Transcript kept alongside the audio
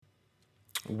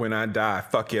When I die,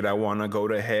 fuck it, I wanna go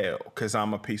to hell. Cause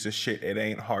I'm a piece of shit, it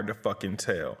ain't hard to fucking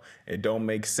tell. It don't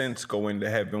make sense going to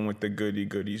heaven with the goody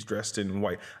goodies dressed in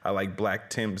white. I like black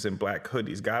Timbs and black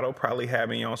hoodies. God'll probably have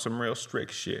me on some real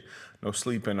strict shit. No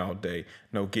sleeping all day,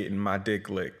 no getting my dick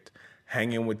licked.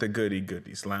 Hanging with the goody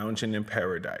goodies, lounging in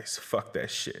paradise. Fuck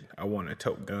that shit. I wanna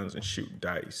tote guns and shoot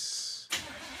dice.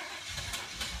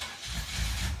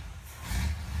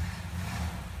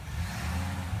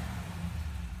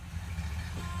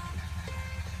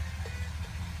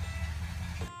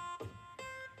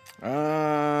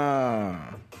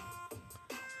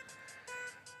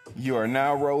 You are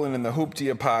now rolling in the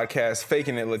Hooptia podcast,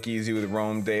 Faking It Look Easy with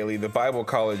Rome Daily, the Bible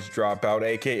college dropout,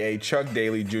 a.k.a. Chuck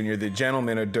Dailey Jr., the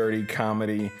gentleman of dirty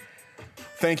comedy.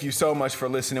 Thank you so much for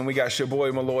listening. We got your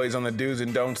boy Malloy's on the do's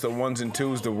and don'ts, the ones and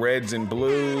twos, the reds and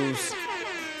blues.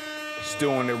 Just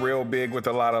doing it real big with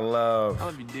a lot of love. I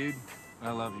love you, dude.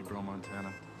 I love you, bro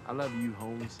Montana. I love you,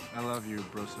 Holmes. I love you,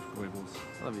 Broseph Quibbles.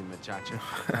 I love you, Machacha.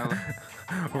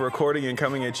 Recording and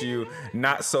coming at you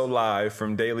not so live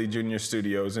from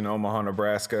DaileyJr.Studios in Omaha,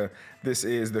 Nebraska. This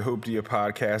is the Hooptia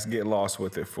podcast. Get lost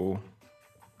with it, fool.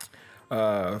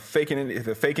 The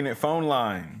Faking It phone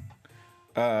line.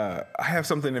 I have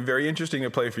something very interesting to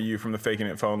play for you from the Faking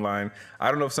It phone line.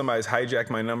 I don't know if somebody's hijacked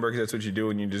my number, because that's what you do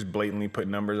when you just blatantly put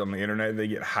numbers on the internet. They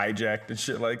get hijacked and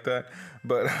shit like that.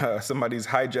 But somebody's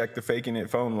hijacked the Faking It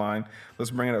phone line.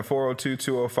 Let's bring it up.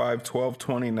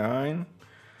 402-205-1229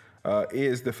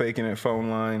 is the Faking It phone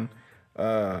line.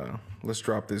 Let's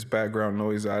drop this background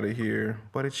noise out of here.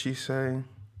 What did she say?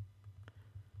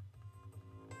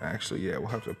 Actually, yeah, we'll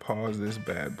have to pause this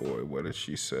bad boy. What did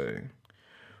she say?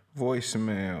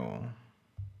 Voicemail.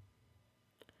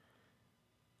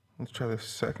 Let's try the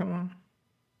second one.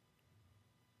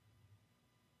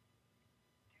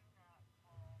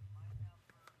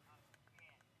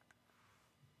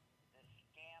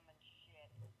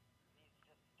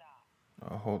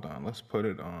 Oh, hold on. Let's put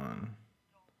it on.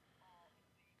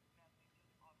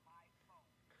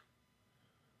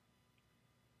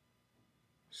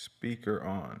 Speaker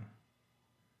on.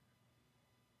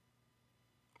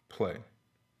 Play.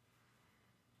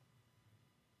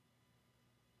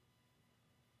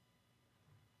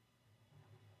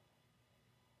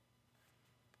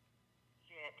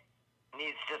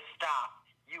 Needs to stop.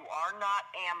 You are not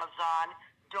Amazon.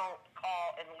 Don't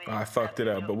call and leave. I fucked it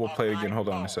up, but we'll play it again. Hold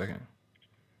on a second.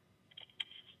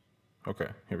 Okay,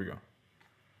 here we go.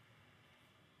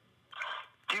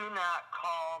 Do not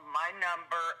call my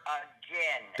number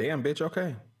again. Damn, bitch,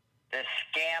 okay. The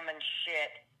scam and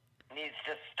shit needs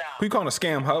to stop. Who you calling a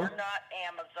scam, hoe? You're not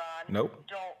Amazon. Nope.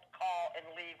 Don't call and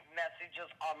leave messages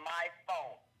on my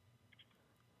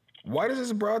phone. Why does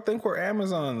this broad think we're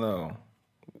Amazon, though?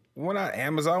 We're not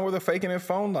Amazon. We're the Faking It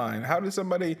phone line. How did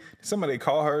somebody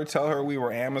call her, tell her we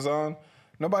were Amazon?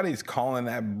 Nobody's calling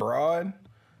that broad.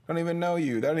 Don't even know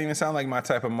you. That don't even sound like my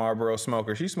type of Marlboro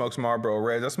smoker. She smokes Marlboro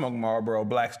Reds. I smoke Marlboro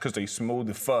Blacks because they smooth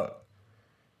as fuck.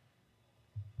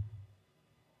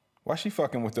 Why she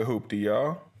fucking with the hoopty,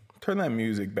 y'all? Turn that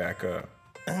music back up.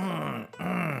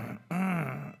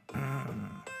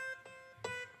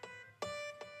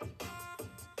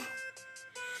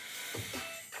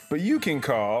 But you can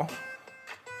call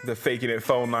the Faking It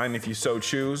phone line if you so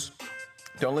choose.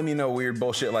 Don't let me know weird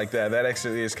bullshit like that. That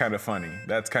actually is kind of funny.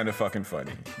 That's kind of fucking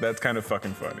funny. That's kind of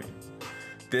fucking funny.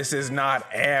 This is not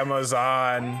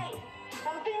Amazon. Hey,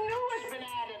 something new has been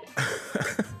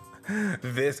added.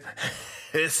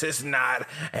 This is not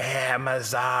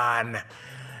Amazon.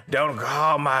 Don't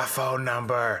call my phone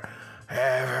number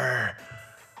ever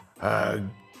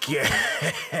again.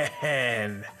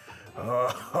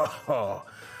 Oh,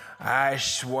 I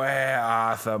swear,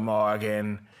 Arthur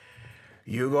Morgan,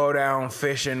 you go down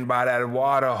fishing by that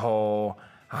water hole,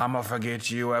 I'ma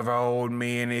forget you ever owed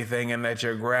me anything and that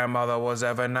your grandmother was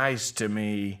ever nice to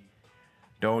me.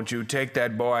 Don't you take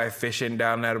that boy fishing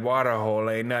down that water hole,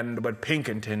 ain't nothing but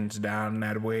Pinkertons down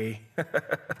that way.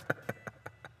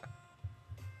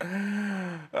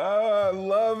 Oh, I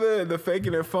love it. The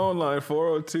Faking It phone line,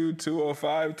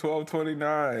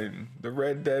 402-205-1229. The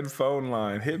Red Dead phone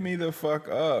line. Hit me the fuck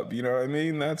up. You know what I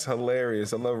mean? That's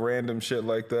hilarious. I love random shit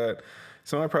like that.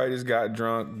 Somebody probably just got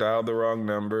drunk, dialed the wrong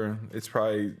number.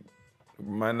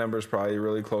 My number's probably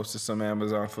really close to some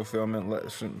Amazon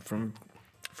from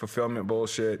fulfillment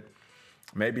bullshit.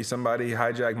 Maybe somebody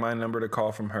hijacked my number to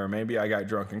call from her. Maybe I got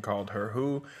drunk and called her.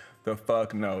 Who the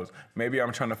fuck knows? Maybe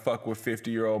I'm trying to fuck with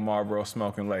 50-year-old Marlboro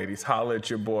smoking ladies. Holla at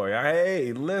your boy.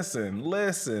 Hey, listen.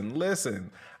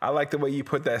 I like the way you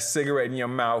put that cigarette in your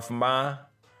mouth, ma.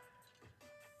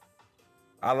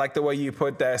 I like the way you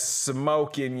put that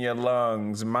smoke in your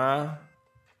lungs, ma.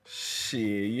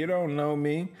 Shit, you don't know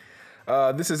me.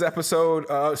 This is episode,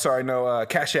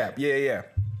 Cash App. Yeah.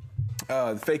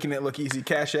 Faking It Look Easy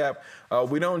Cash App.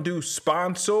 We don't do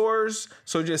sponsors,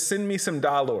 so just send me some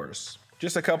dollars.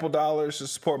 Just a couple dollars to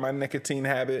support my nicotine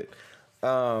habit.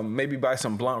 Maybe buy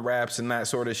some blunt wraps and that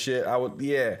sort of shit.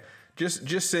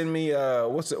 Just send me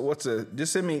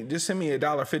just send me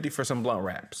 $1.50 for some blunt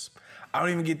wraps. I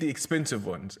don't even get the expensive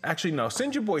ones. Actually, no,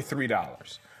 send your boy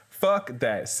 $3. Fuck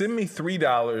that. Send me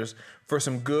 $3 for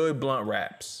some good blunt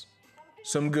wraps.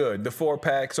 Some good. The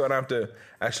 4-pack, so I don't have to...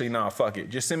 Actually, no, fuck it.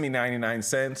 Just send me 99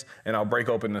 cents, and I'll break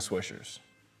open the Swishers.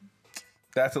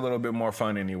 That's a little bit more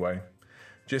fun anyway.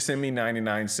 Just send me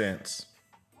 99 cents.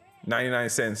 99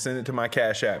 cents. Send it to my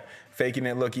Cash App. Faking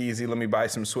It Look Easy. Let me buy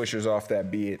some Swishers off that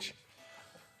bitch.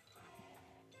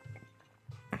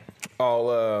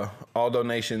 All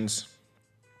donations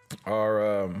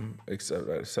are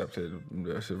accepted.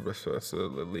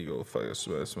 Legal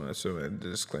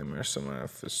disclaimer.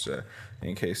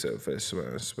 In case of in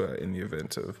the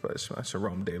event of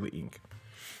Jerome Daily Inc.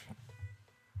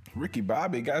 Ricky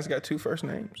Bobby, guys, got 2 first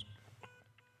names.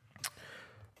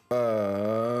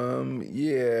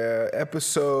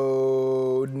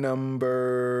 Episode number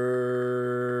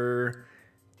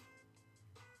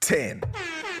 10.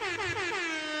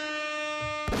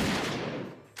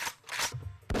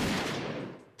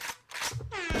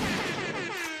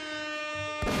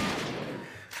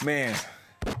 Man,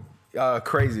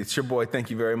 crazy. It's your boy.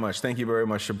 Thank you very much. Thank you very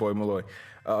much, your boy Malloy.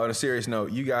 On a serious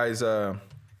note, you guys have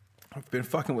been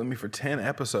fucking with me for 10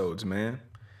 episodes, man.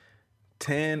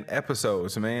 10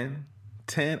 episodes, man.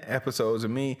 10 episodes of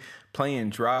me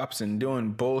playing drops and doing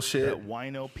bullshit. That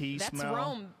wino pea smell. That's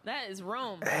Rome. That is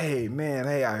Rome. Hey, man.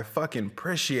 Hey, I fucking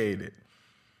appreciate it.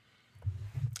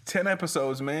 10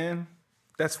 episodes, man.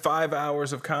 That's 5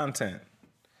 hours of content.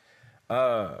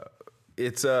 I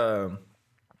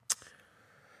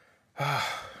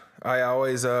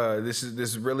always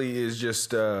this really is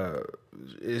just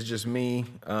me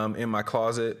in my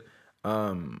closet.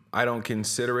 I don't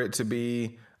consider it to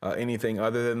be anything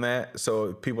other than that. So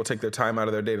if people take their time out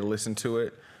of their day to listen to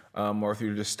it, or if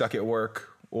you're just stuck at work,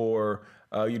 or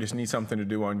you just need something to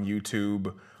do on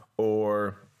YouTube,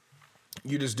 or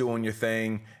you just doing your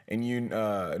thing and you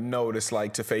know what it's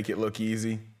like to fake it look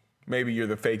easy. Maybe you're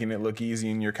the faking it look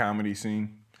easy in your comedy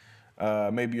scene.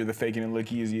 Maybe you're the faking it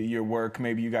look easy at your work.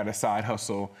 Maybe you got a side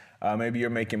hustle. Maybe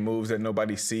you're making moves that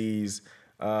nobody sees.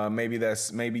 Maybe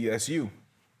that's you.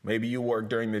 Maybe you work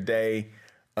during the day.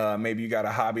 Maybe you got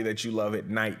a hobby that you love at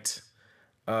night.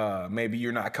 Maybe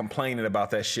you're not complaining about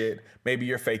that shit. Maybe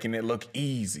you're faking it look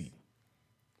easy.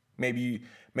 Maybe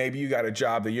you got a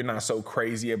job that you're not so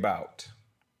crazy about.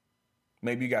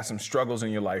 Maybe you got some struggles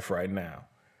in your life right now.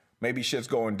 Maybe shit's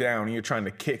going down and you're trying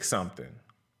to kick something.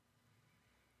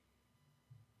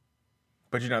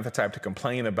 But you're not the type to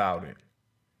complain about it.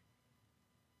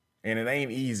 And it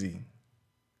ain't easy.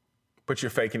 But you're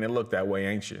faking it look that way,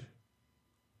 ain't you?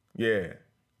 Yeah.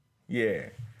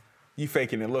 You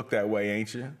faking it look that way,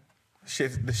 ain't you?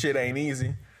 The shit ain't easy.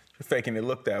 You're faking it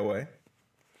look that way.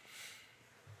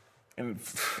 And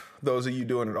those of you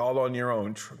doing it all on your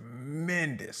own,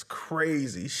 tremendous,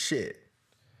 crazy shit.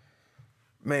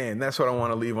 Man, that's what I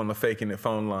want to leave on the faking it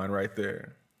phone line right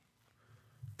there.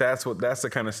 That's the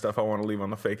kind of stuff I want to leave on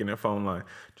the faking it phone line.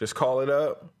 Just call it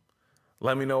up.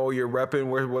 Let me know where you're repping,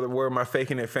 where my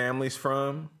faking it family's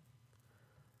from.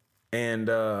 And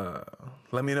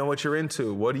let me know what you're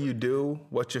into. What do you do?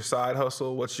 What's your side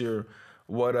hustle? What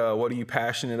are you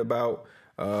passionate about?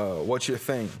 What's your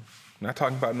thing? I'm not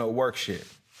talking about no work shit.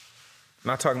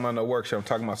 I'm talking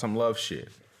about some love shit.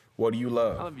 What do you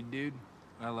love? I love you, dude.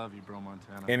 I love you, bro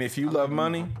Montana. And if you love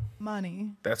money,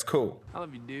 that's cool. I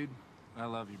love you, dude. I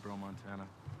love you, bro Montana.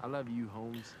 I love you,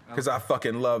 Holmes. Because I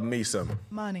fucking love me some.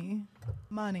 Money.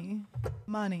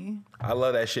 I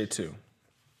love that shit too.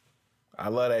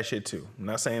 I'm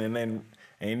not saying it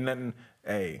ain't nothing.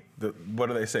 Hey, what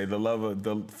do they say? The love of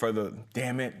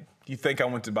damn it. You think I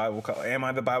went to Bible college? Am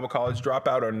I the Bible college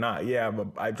dropout or not? Yeah,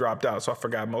 I dropped out, so I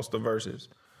forgot most of the verses.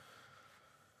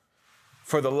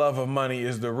 For the love of money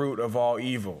is the root of all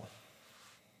evil.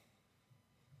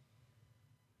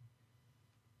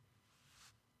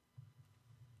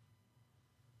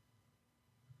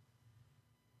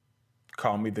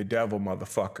 Call me the devil,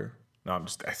 motherfucker. No, I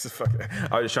was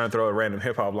just trying to throw a random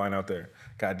hip hop line out there.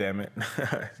 God damn it.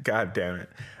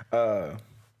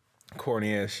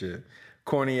 Corny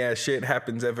ass shit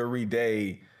happens every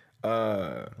day.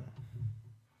 Yeah,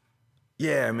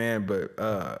 man,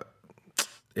 but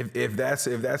if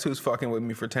that's who's fucking with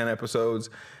me for 10 episodes,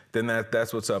 then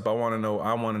that's what's up. I want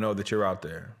to know that you're out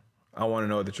there. I want to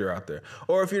know that you're out there.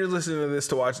 Or if you're listening to this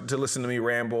to listen to me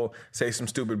ramble, say some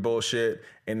stupid bullshit,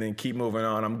 and then keep moving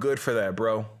on, I'm good for that,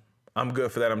 bro. I'm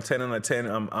good for that. I'm 10 on a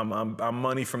 10. I'm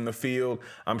money from the field.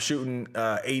 I'm shooting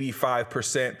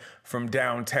 85% from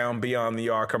downtown beyond the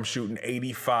arc. I'm shooting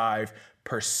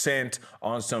 85%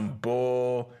 on some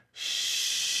bullshit.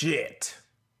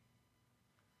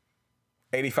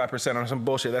 85% on some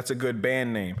bullshit. That's a good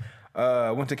band name.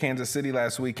 Went to Kansas City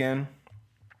last weekend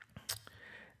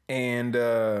and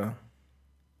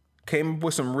came up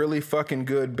with some really fucking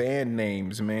good band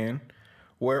names, man.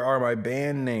 Where are my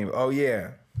band names? Oh,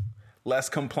 yeah. Less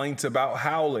Complaints About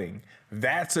Howling.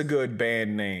 That's a good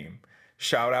band name.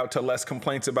 Shout out to Less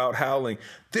Complaints About Howling.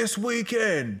 This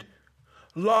weekend,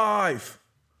 live,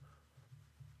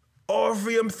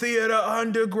 Orpheum Theater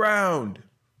Underground,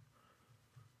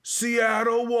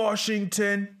 Seattle,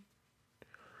 Washington.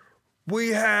 We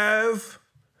have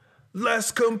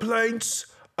Less Complaints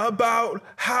About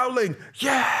Howling.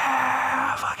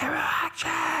 Yeah, fucking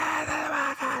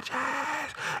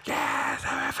yes,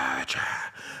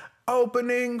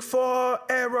 opening for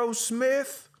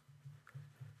Aerosmith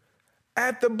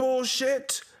at the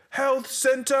Bullshit Health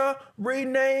Center,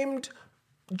 renamed,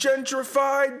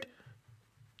 gentrified,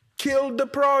 killed the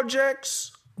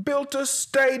projects, built a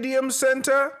stadium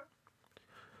center.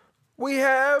 We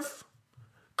have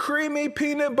creamy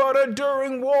peanut butter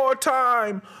during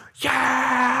wartime.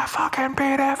 Yeah, fucking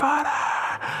peanut butter.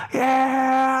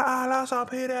 Yeah, I love some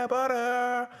peanut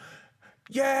butter.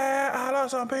 Yeah, I love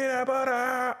some peanut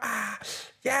butter.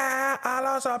 Yeah, I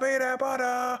love some peanut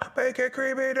butter. Make it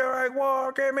creamy during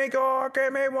war. Give me more,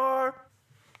 give me more.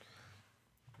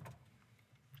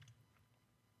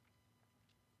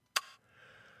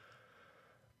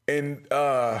 And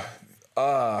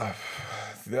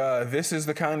this is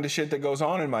the kind of shit that goes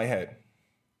on in my head.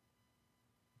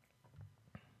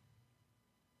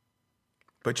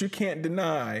 But you can't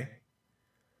deny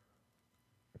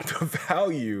the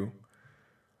value,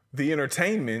 the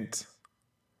entertainment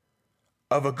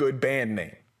of a good band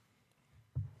name.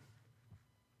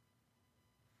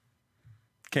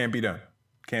 Can't be done.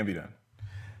 Can't be done.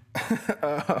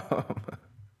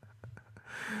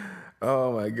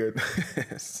 Oh my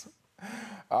goodness.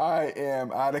 I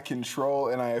am out of control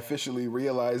and I officially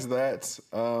realize that.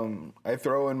 I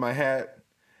throw in my hat.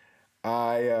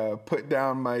 I put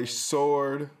down my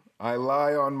sword. I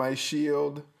lie on my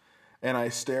shield and I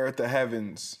stare at the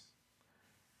heavens.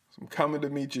 I'm coming to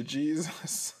meet you,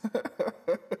 Jesus.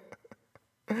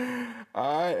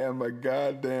 I am a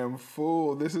goddamn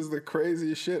fool. This is the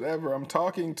craziest shit ever. I'm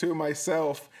talking to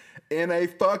myself in a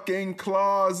fucking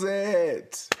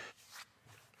closet.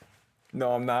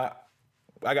 No, I'm not.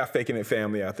 I got faking it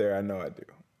family out there. I know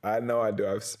I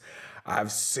do.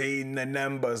 I've seen the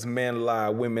numbers. Men lie,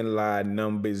 women lie,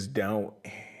 numbers don't.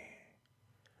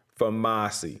 From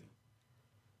Marcy.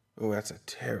 Oh, that's a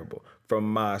terrible.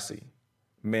 From Marcy.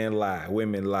 Men lie,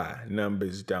 women lie,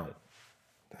 numbers don't.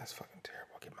 That's fucking terrible.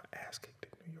 I'll get my ass kicked in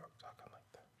New York talking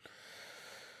like that.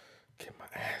 Get my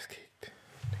ass kicked in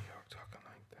New York talking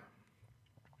like that.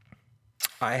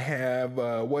 I have,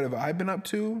 what have I been up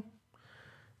to?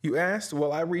 You asked?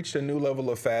 Well, I reached a new level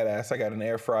of fat ass. I got an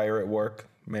air fryer at work.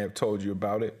 May have told you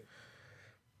about it.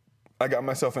 I got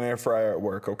myself an air fryer at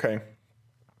work, okay?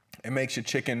 It makes your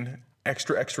chicken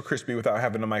extra crispy without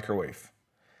having a microwave.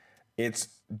 It's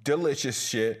delicious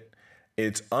shit.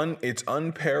 It's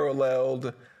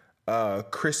unparalleled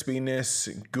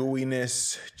crispiness,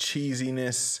 gooiness,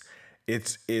 cheesiness.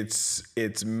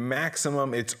 It's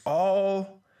maximum. It's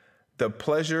all the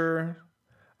pleasure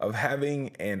of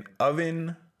having an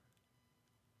oven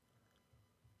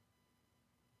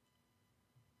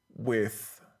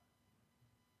with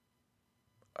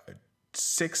a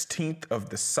 1/16 of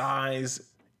the size,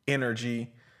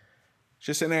 energy,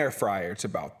 just an air fryer. It's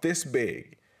about this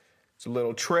big. It's a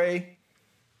little tray.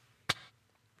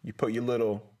 You put your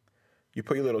little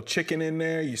chicken in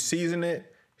there. You season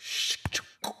it.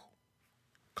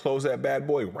 Close that bad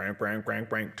boy. Rank.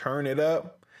 Turn it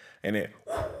up, and it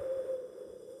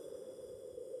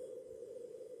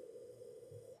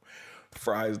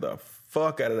fries the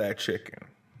fuck out of that chicken.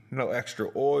 No extra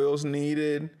oils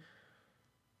needed.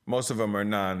 Most of them are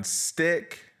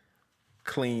non-stick.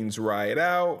 Cleans right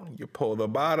out. You pull the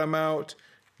bottom out.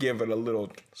 Give it a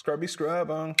little scrubby scrub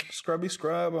on.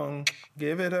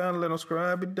 Give it a little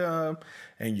scrubby dub.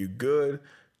 And you're good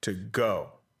to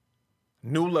go.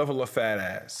 New level of fat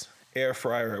ass. Air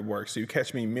fryer at work. So you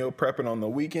catch me meal prepping on the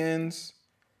weekends.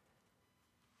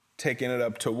 Taking it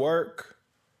up to work.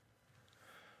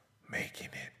 Making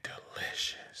it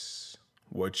delicious.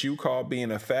 What you call being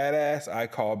a fat ass, I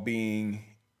call being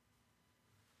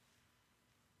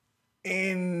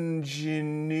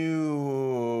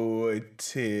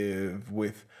ingenuitive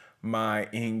with my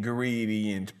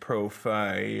ingredient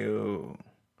profile.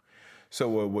 So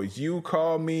what you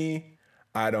call me,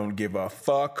 I don't give a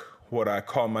fuck. What I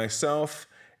call myself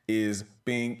is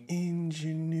being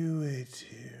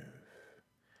ingenuitive.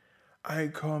 I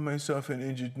call myself an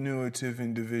ingenuitive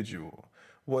individual.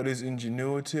 What is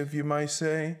ingenuitive, you might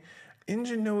say?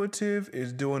 Ingenuitive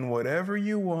is doing whatever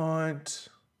you want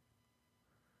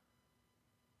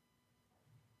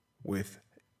with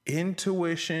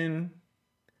intuition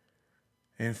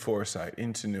and foresight.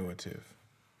 Ingenuitive.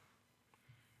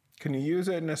 Can you use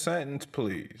it in a sentence,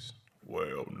 please?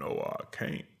 Well, no, I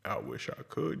can't. I wish I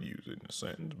could use it in a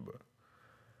sentence, but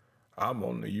I'm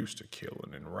only used to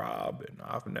killing and robbing.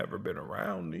 I've never been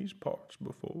around these parts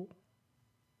before.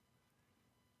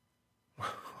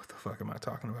 What the fuck am I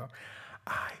talking about?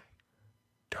 I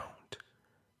don't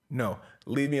know.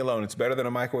 Leave me alone. It's better than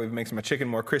a microwave. It makes my chicken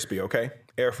more crispy, okay?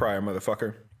 Air fryer,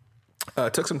 motherfucker.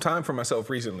 Took some time for myself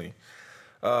recently.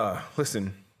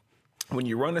 Listen, when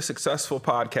you run a successful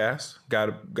podcast, got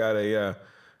a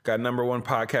number one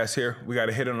podcast here. We got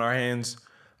a hit on our hands.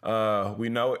 We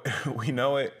know it. We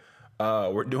know it.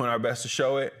 We're doing our best to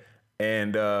show it.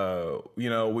 And,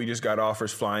 we just got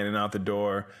offers flying in and out the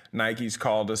door. Nike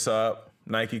called us up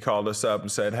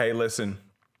and said, hey, listen,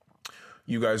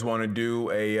 you guys want to do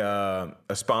a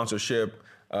sponsorship,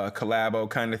 collabo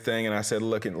kind of thing? And I said,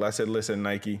 listen,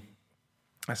 Nike.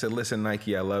 I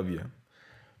love you.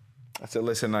 I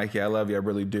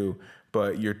really do.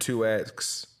 But your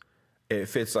 2X, it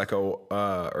fits like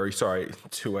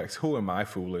 2X. Who am I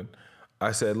fooling?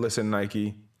 I said, listen,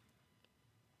 Nike,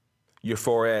 your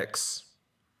 4X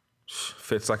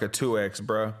fits like a 2X,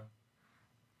 bruh.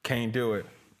 Can't do it.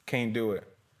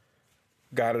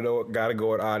 Gotta go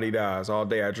at Adidas. All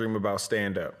day I dream about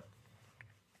stand-up.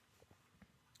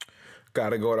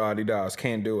 Gotta go at Adidas.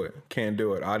 Can't do it.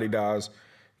 Adidas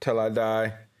till I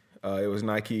die. It was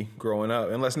Nike growing up.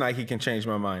 Unless Nike can change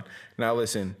my mind. Now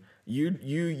listen,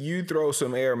 you throw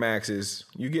some Air Maxes.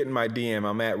 You get in my DM.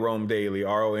 I'm at Rome Daily,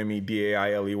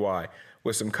 ROMEDAILEY,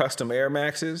 with some custom Air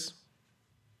Maxes.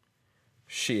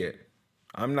 Shit.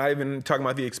 I'm not even talking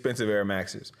about the expensive Air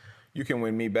Maxes. You can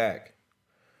win me back.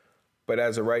 But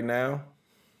as of right now,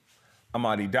 I'm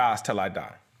Adidas till I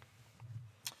die.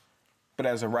 But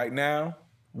as of right now,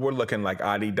 we're looking like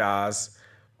Adidas.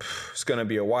 It's gonna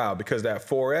be a while because that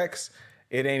 4X,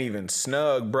 it ain't even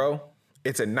snug, bro.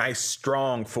 It's a nice,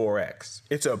 strong 4X.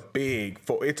 It's a big,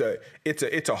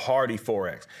 it's a hardy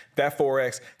 4X. That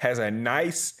 4X has a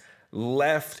nice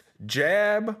left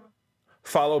jab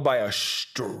followed by a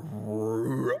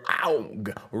strong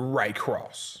right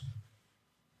cross.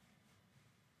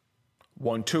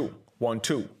 1, 2, 1,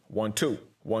 2, 1, 2,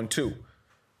 1, 2.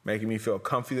 Making me feel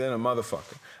comfy than a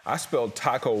motherfucker. I spelled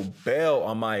Taco Bell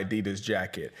on my Adidas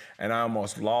jacket, and I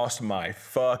almost lost my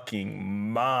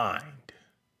fucking mind.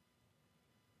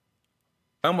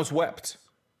 I almost wept.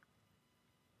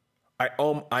 I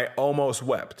almost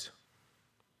wept.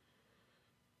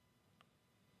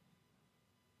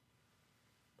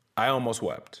 I almost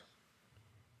wept.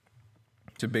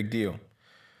 It's a big deal.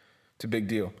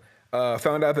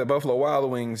 Found out that Buffalo Wild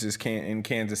Wings in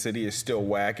Kansas City is still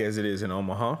whack as it is in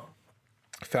Omaha.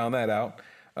 Found that out.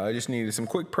 Just needed some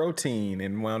quick protein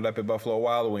and wound up at Buffalo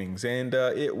Wild Wings. And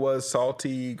it was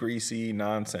salty, greasy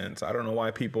nonsense. I don't know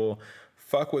why people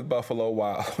fuck with Buffalo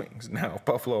Wild Wings. Now,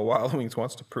 Buffalo Wild Wings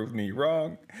wants to prove me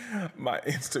wrong. My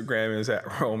Instagram is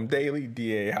at Rome Daily,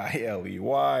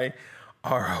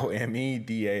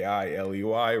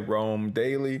 DaileyRomeDaily, Rome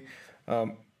Daily.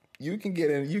 You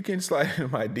can slide into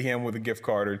my DM with a gift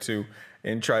card or two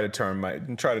and try to turn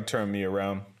me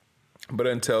around. But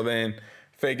until then,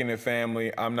 faking it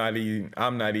family, I'm not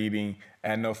eating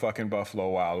at no fucking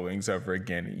Buffalo Wild Wings ever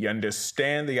again. You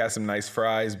understand they got some nice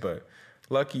fries, but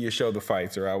lucky you show the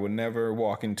fights or I would never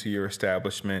walk into your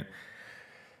establishment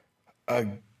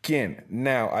again.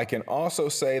 Now, I can also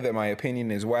say that my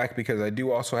opinion is whack because I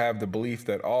do also have the belief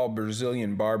that all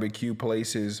Brazilian barbecue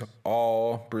places,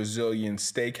 all Brazilian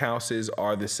steakhouses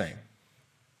are the same.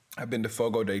 I've been to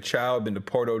Fogo de Chao, I've been to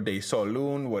Porto de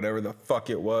Solun, whatever the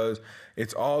fuck it was.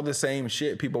 It's all the same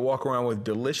shit. People walk around with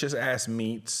delicious ass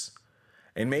meats,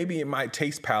 and maybe my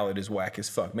taste palette is whack as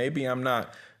fuck. Maybe I'm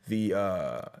not the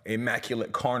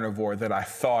immaculate carnivore that I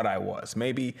thought I was.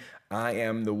 Maybe I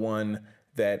am the one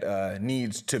that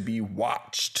needs to be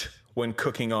watched when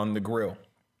cooking on the grill.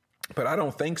 But I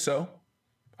don't think so.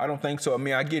 I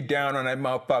mean, I get down on that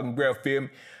motherfucking grill, feel me?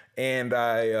 And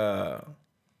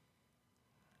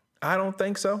I don't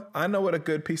think so. I know what a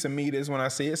good piece of meat is when I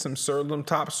see it. Some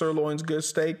top sirloin's good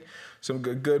steak, some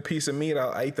good piece of meat.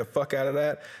 I eat the fuck out of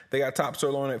that. They got top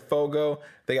sirloin at Fogo.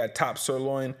 They got top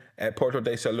sirloin at Porto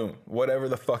de Saloon, whatever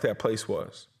the fuck that place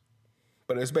was.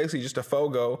 But it's basically just a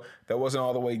Fogo that wasn't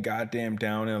all the way goddamn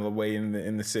down and all the way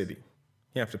in the city.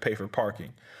 You have to pay for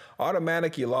parking.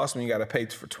 Automatic, you lost me. You got to pay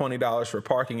for $20 for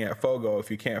parking at Fogo if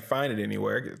you can't find it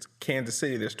anywhere. It's Kansas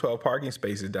City. There's 12 parking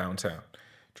spaces downtown.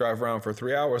 Drive around for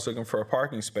 3 hours looking for a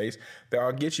parking space.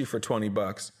 They'll get you for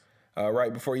 $20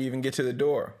 right before you even get to the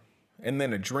door. And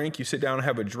then a drink. You sit down and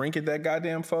have a drink at that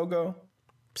goddamn Fogo.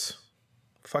 Psst,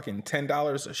 fucking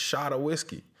 $10 a shot of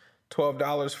whiskey.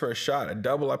 $12 for a shot. A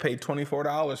double I paid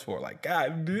 $24 for. Like,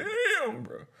 goddamn,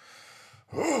 bro.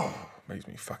 Makes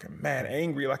me fucking mad,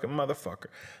 angry like a motherfucker.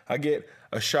 I get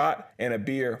a shot and a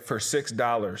beer for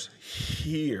 $6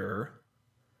 here.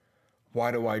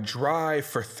 Why do I drive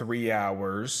for 3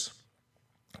 hours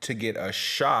to get a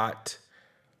shot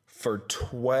for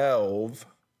 12,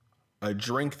 a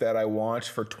drink that I want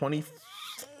for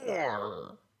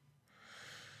 24?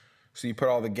 So you put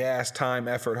all the gas, time,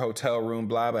 effort, hotel room,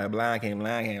 blah, blah, blah,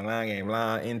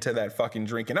 blah, into that fucking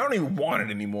drink. And I don't even want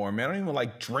it anymore, man. I don't even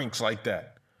like drinks like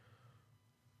that.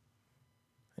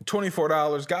 And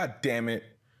 $24, god damn it.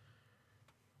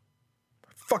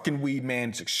 Fucking weed,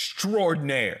 man, it's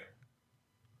extraordinaire.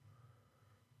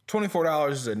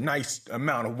 $24 is a nice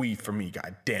amount of weed for me,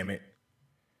 god damn it.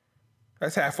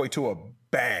 That's halfway to a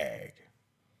bag.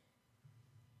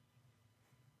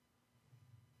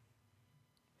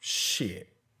 Shit.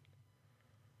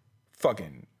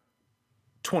 Fucking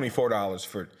 $24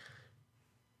 for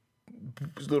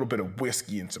a little bit of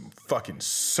whiskey and some fucking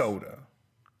soda.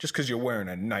 Just because you're wearing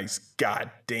a nice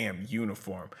goddamn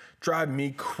uniform. Drive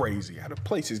me crazy. How do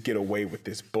places get away with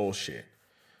this bullshit?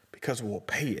 Because we'll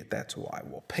pay it. That's why.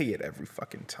 We'll pay it every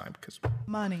fucking time. Because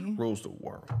money rules the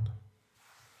world.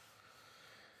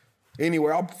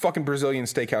 Anyway, all fucking Brazilian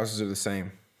steakhouses are the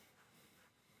same.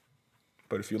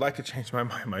 But if you'd like to change my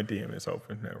mind, my DM is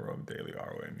open at Rome Daily,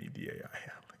 ROMEDAILE.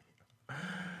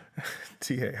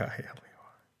 TAILE.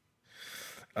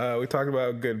 We talked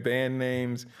about good band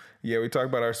names. Yeah, we talked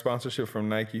about our sponsorship from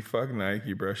Nike. Fuck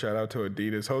Nike, bro. Shout out to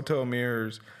Adidas. Hotel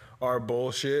mirrors are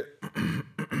bullshit.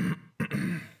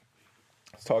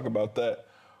 Let's talk about that.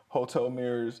 Hotel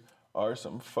mirrors are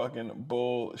some fucking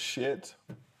bullshit.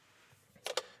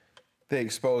 They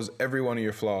expose every one of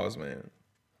your flaws, man.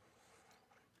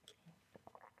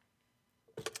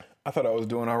 I thought I was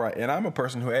doing all right. And I'm a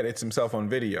person who edits himself on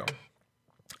video.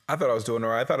 I thought I was doing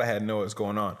all right. I thought I had know what's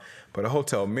going on. But a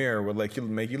hotel mirror would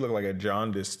make you look like a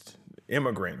jaundiced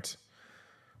immigrant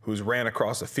who's ran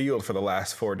across a field for the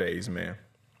last 4 days, man.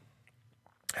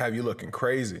 Have you looking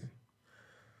crazy.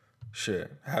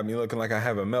 Shit. Have me looking like I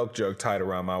have a milk jug tied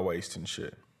around my waist and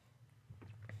shit.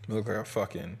 Look like a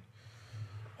fucking...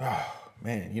 Oh,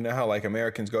 man. You know how like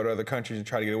Americans go to other countries and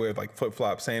try to get away with like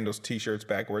flip-flop sandals, t-shirts,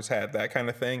 backwards hat, that kind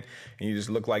of thing, and you just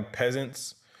look like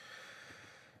peasants?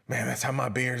 Man, that's how my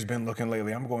beard's been looking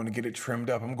lately. I'm going to get it trimmed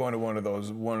up. I'm going to one of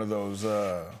those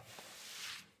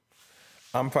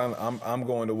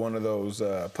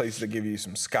places that give you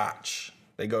some scotch.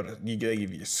 They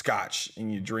give you scotch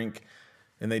and you drink,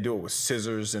 and they do it with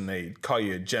scissors, and they call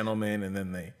you a gentleman, and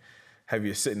then they have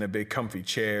you sit in a big comfy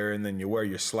chair, and then you wear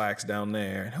your slacks down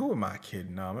there. And who am I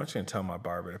kidding? No, I'm just gonna tell my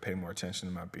barber to pay more attention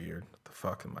to my beard. What the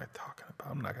fuck am I talking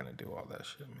about? I'm not gonna do all that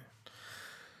shit, man.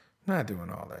 Not doing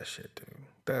all that shit, dude.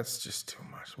 That's just too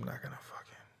much. I'm not gonna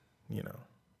fucking,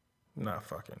 not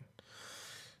fucking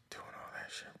doing all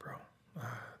that shit, bro.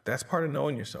 That's part of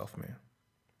knowing yourself, man.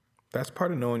 That's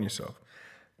part of knowing yourself.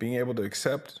 Being able to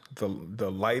accept the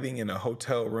lighting in a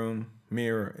hotel room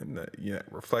mirror and the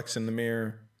reflects in the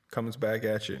mirror, comes back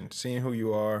at you, and seeing who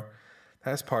you are.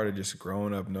 That's part of just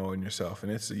growing up, knowing yourself.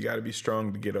 And you got to be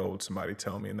strong to get old, somebody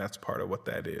tell me. And that's part of what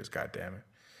that is, God damn it.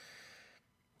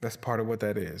 That's part of what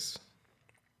that is.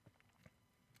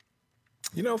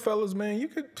 Fellas, man, you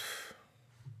could...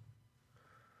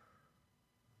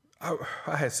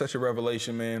 I had such a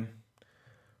revelation, man.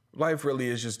 Life really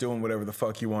is just doing whatever the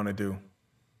fuck you want to do.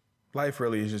 Life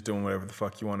really is just doing whatever the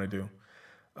fuck you want to do.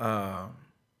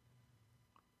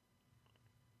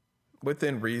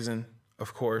 Within reason,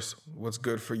 of course, what's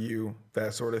good for you,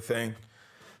 that sort of thing.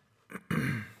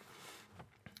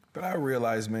 But I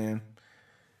realize, man,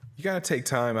 you got to take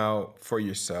time out for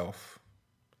yourself.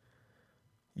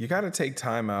 You got to take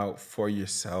time out for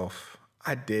yourself.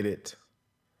 I did it.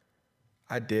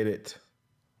 I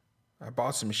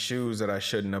bought some shoes that I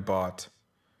shouldn't have bought.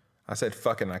 I said,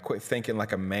 fuck it, and I quit thinking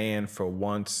like a man for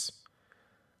once.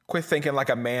 Quit thinking like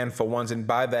a man for once and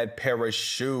buy that pair of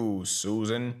shoes,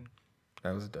 Susan.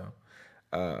 That was dope.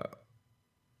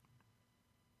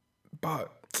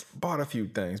 Bought a few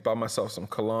things. Bought myself some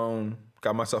cologne.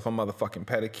 Got myself a motherfucking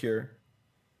pedicure.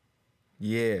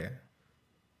 Yeah.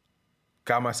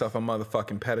 Got myself a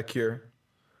motherfucking pedicure.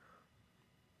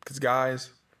 Because guys,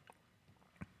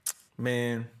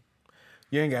 man,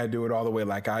 you ain't got to do it all the way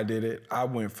like I did it.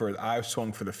 I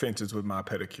swung for the fences with my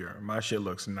pedicure. My shit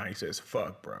looks nice as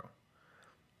fuck, bro.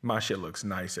 My shit looks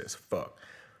nice as fuck.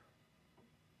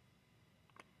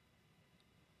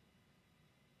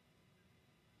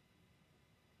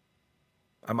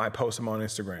 I might post them on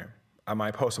Instagram.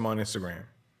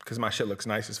 Because my shit looks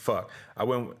nice as fuck.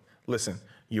 Listen,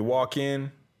 you walk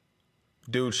in,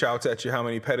 dude shouts at you how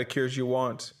many pedicures you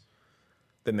want,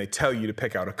 then they tell you to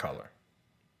pick out a color.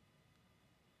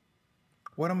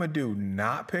 What I'm gonna do,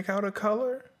 not pick out a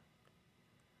color?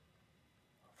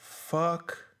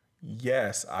 Fuck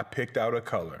yes, I picked out a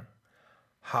color.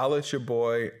 Holla at your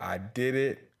boy, I did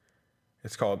it.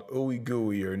 It's called ooey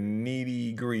gooey or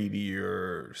needy greedy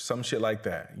or some shit like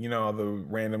that. You know, all the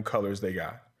random colors they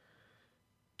got.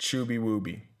 Chooby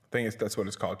wooby. That's what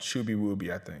it's called. Chooby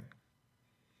wooby, I think.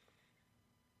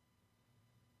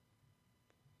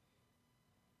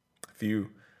 If you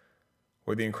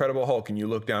were the Incredible Hulk and you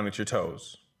look down at your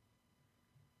toes,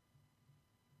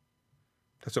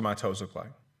 that's what my toes look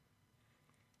like.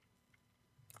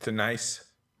 It's a nice,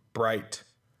 bright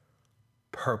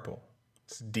purple.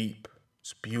 It's deep.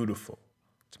 It's beautiful.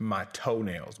 It's my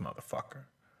toenails, motherfucker.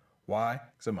 Why?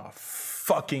 Because I'm a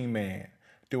fucking man.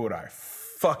 Do what I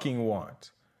fucking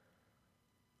want.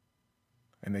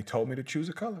 And they told me to choose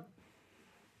a color.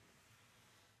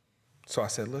 So I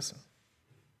said, listen,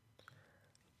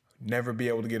 never be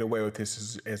able to get away with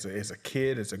this as a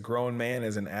kid, as a grown man,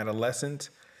 as an adolescent.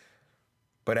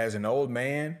 But as an old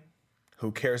man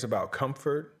who cares about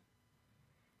comfort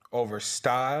over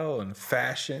style and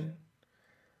fashion,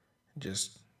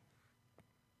 just,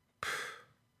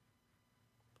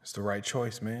 it's the right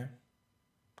choice, man.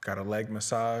 Got a leg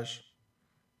massage,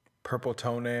 purple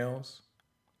toenails.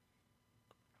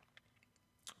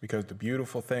 Because the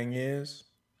beautiful thing is,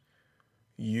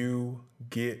 you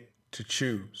get to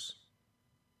choose.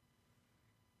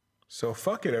 So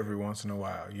fuck it every once in a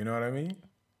while, you know what I mean?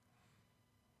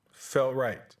 Felt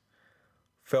right.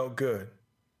 Felt good.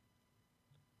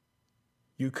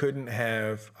 You couldn't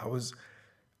have,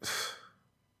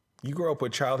 you grow up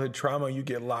with childhood trauma, you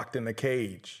get locked in a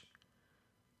cage.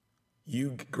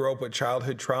 You grow up with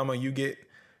childhood trauma, you get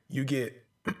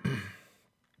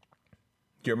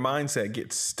your mindset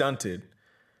gets stunted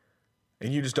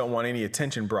and you just don't want any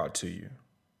attention brought to you.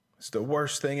 It's the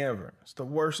worst thing ever. It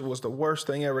was the worst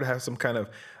thing ever to have some kind of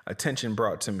attention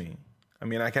brought to me. I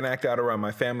mean, I can act out around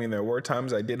my family, and there were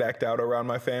times I did act out around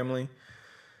my family.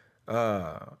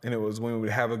 And it was when we would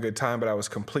have a good time, but I was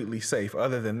completely safe.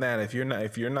 Other than that, if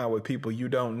you're not with people you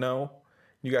don't know,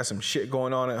 you got some shit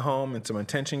going on at home and some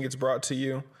attention gets brought to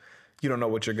you, you don't know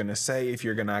what you're gonna say, if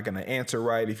you're not gonna answer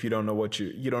right, if you don't know what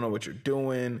you're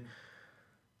doing.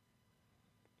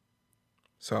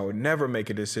 So I would never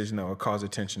make a decision that would cause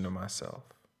attention to myself.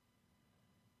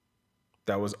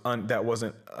 That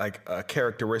wasn't like a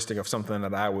characteristic of something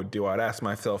that I would do. I'd ask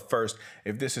myself first,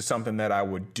 if this is something that I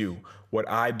would do, would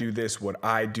I do this? Would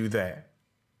I do that?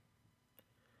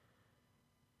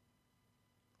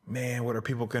 Man, what are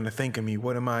people gonna think of me?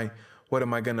 What am I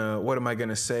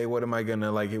gonna say? What am I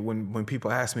gonna like when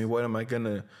people ask me, what am I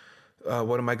gonna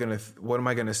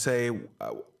say?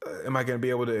 Am I gonna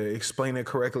be able to explain it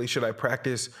correctly? Should I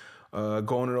practice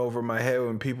going it over my head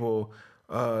when people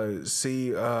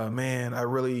see, man, I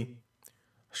really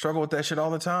struggle with that shit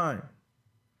all the time.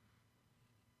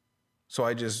 So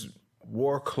I just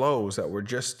wore clothes that were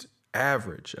just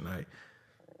average, and I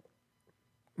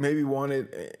maybe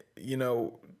wanted,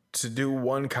 to do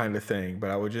one kind of thing, but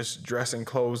I would just dress in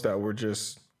clothes that were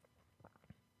just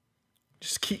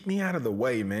keep me out of the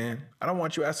way, man. I don't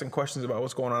want you asking questions about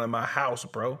what's going on in my house,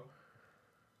 bro.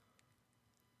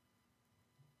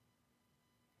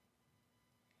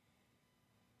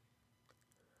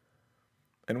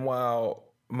 And while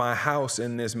my house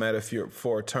in this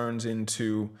metaphor turns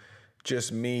into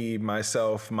just me,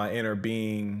 myself, my inner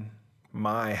being,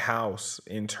 my house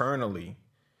internally,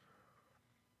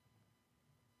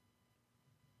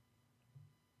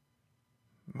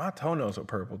 my toenails are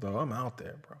purple, though. I'm out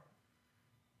there, bro.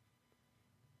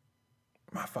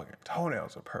 My fucking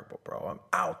toenails are purple, bro. I'm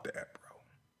out there, bro.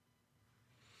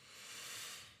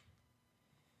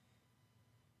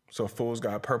 So fools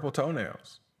got purple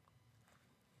toenails.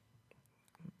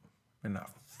 And I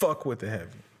fuck with the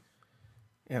heavy.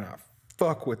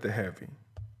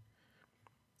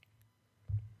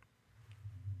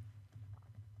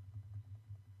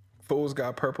 Fools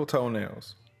got purple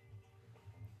toenails.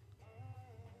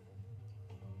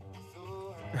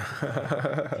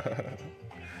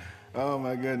 Oh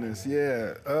my goodness.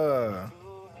 Yeah.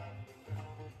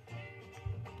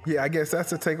 Yeah, I guess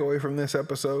that's the takeaway from this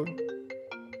episode.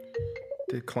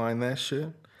 Decline that shit.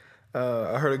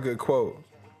 I heard a good quote.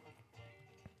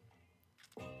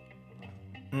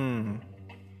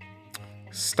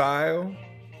 Style,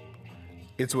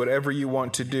 it's whatever you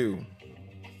want to do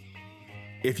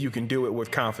if you can do it with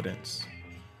confidence.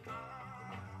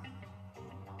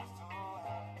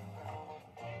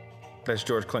 That's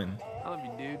George Clinton. I love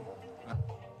you, dude.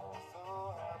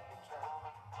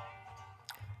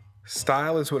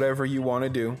 Style is whatever you want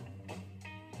to do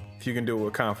if you can do it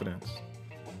with confidence.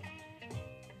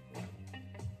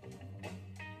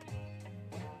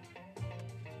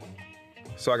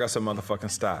 So I got some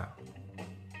motherfucking style.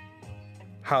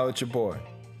 Holla at your boy.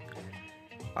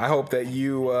 I hope that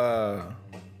you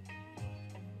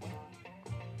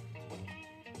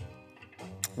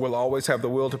will always have the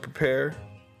will to prepare,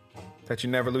 that you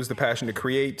never lose the passion to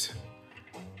create,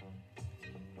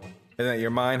 and that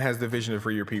your mind has the vision for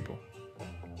your people.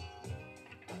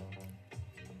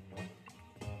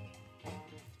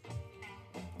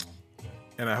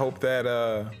 And I hope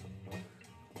that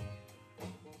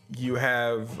you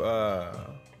have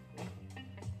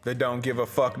the don't give a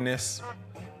fuckness,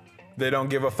 the don't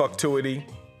give a fucktuity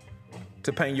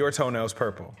to paint your toenails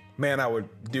purple. Man, I would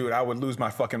lose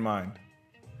my fucking mind.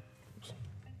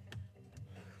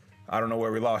 I don't know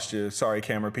where we lost you. Sorry,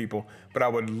 camera people. But I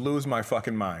would lose my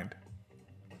fucking mind.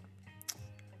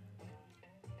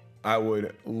 I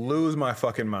would lose my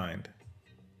fucking mind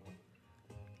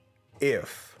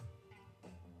if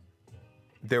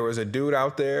there was a dude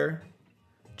out there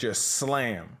just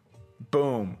slam,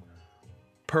 boom,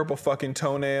 purple fucking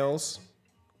toenails.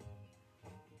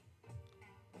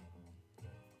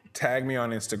 Tag me on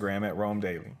Instagram at Rome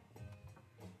Daily.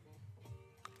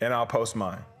 And I'll post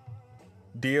mine.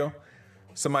 Deal?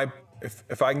 Somebody,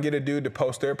 if I can get a dude to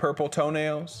post their purple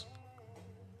toenails,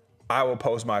 I will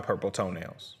post my purple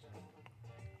toenails.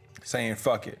 Saying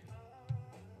fuck it.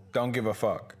 Don't give a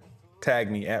fuck. Tag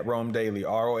me at Rome Daily.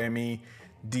 ROMEDAILEY.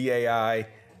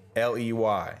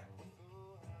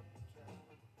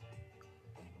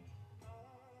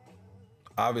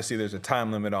 Obviously, there's a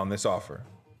time limit on this offer.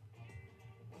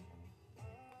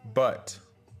 But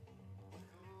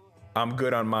I'm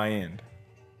good on my end.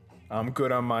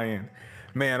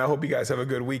 Man, I hope you guys have a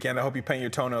good weekend. I hope you paint your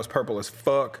toenails purple as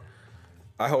fuck.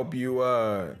 I hope you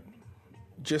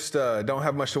just don't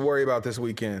have much to worry about this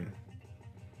weekend.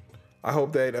 I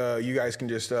hope that you guys can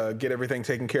just get everything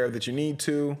taken care of that you need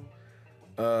to.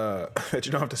 That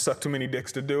you don't have to suck too many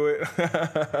dicks to do it.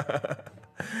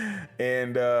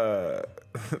 And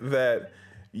that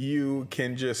you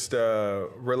can just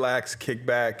relax, kick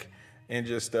back, and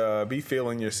just be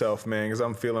feeling yourself, man, because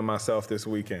I'm feeling myself this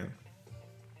weekend.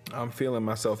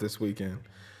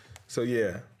 So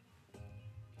yeah.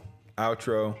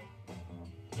 Outro.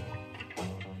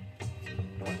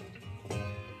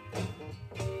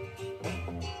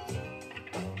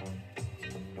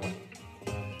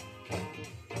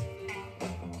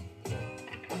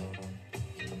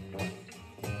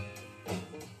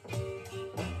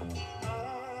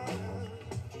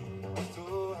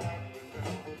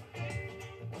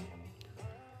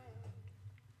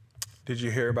 Did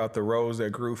you hear about the rose that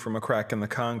grew from a crack in the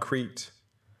concrete?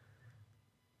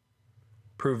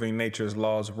 Proving nature's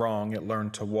laws wrong, it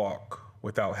learned to walk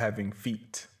without having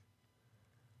feet.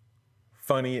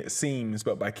 Funny it seems,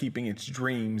 but by keeping its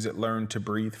dreams, it learned to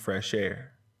breathe fresh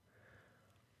air.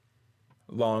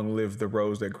 Long live the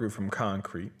rose that grew from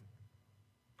concrete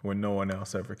when no one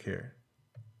else ever cared.